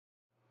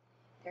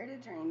Dare to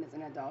Dream is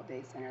an adult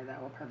day center that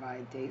will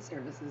provide day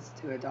services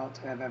to adults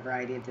who have a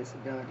variety of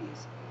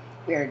disabilities.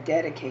 We are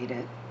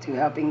dedicated to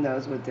helping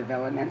those with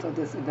developmental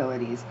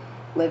disabilities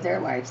live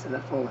their lives to the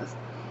fullest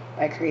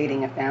by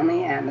creating a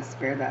family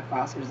atmosphere that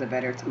fosters a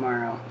better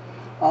tomorrow,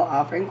 while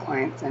offering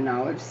clients the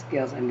knowledge,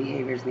 skills, and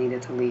behaviors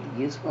needed to lead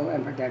useful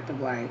and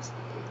productive lives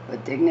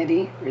with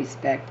dignity,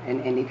 respect,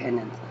 and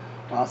independence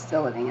while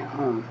still living at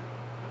home.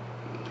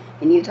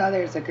 In Utah,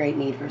 there is a great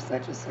need for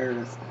such a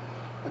service.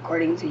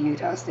 According to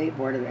Utah State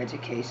Board of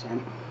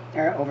Education,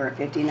 there are over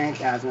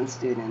 59,000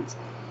 students.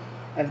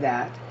 Of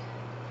that,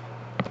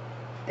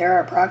 there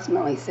are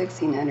approximately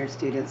 1,600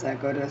 students that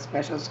go to a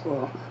special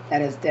school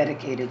that is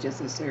dedicated just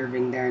to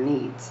serving their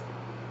needs.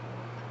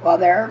 While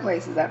there are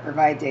places that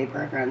provide day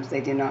programs,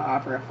 they do not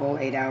offer a full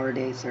 8-hour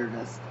day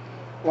service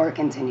or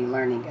continue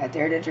learning. At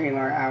Dare to Dream,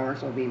 our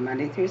hours will be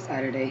Monday through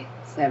Saturday,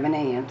 7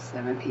 a.m. to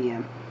 7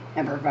 p.m.,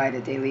 and provide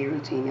a daily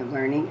routine of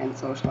learning and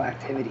social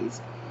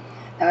activities.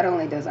 Not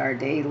only does our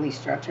daily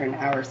structure and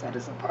hours set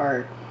us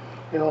apart,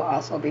 we will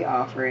also be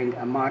offering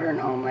a modern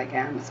home-like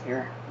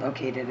atmosphere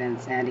located in a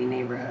Sandy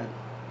neighborhood,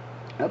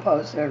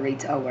 opposed to a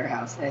retail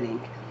warehouse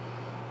setting.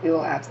 We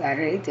will have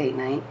Saturday date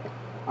night,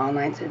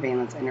 online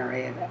surveillance, and an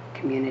array of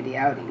community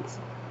outings.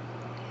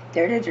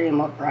 Dare to Dream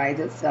will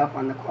pride itself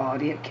on the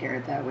quality of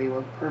care that we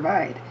will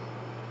provide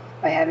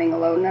by having a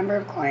low number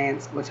of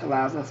clients, which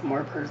allows us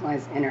more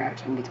personalized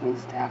interaction between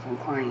staff and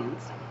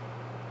clients.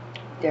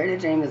 Dare to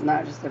Dream is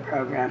not just a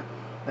program,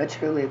 but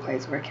truly a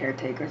place where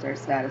caretakers are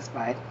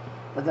satisfied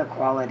with the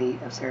quality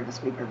of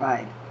service we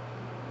provide.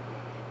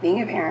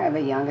 Being a parent of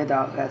a young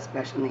adult who has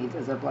special needs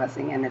is a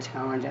blessing and a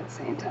challenge at the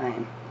same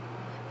time.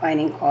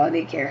 Finding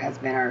quality care has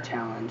been our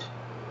challenge.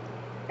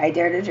 I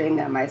dare to dream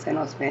that my son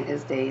will spend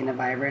his day in a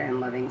vibrant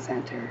and loving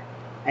center.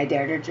 I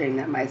dare to dream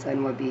that my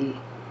son will be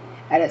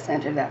at a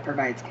center that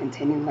provides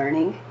continued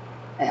learning,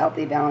 a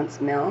healthy, balanced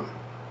meal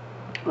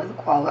with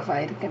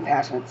qualified and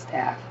compassionate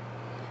staff.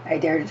 I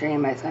dare to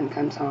dream my son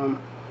comes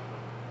home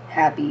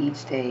happy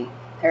each day.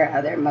 There are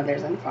other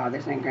mothers and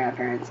fathers and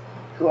grandparents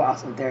who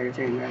also dare to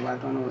dream their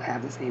loved one will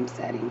have the same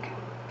setting.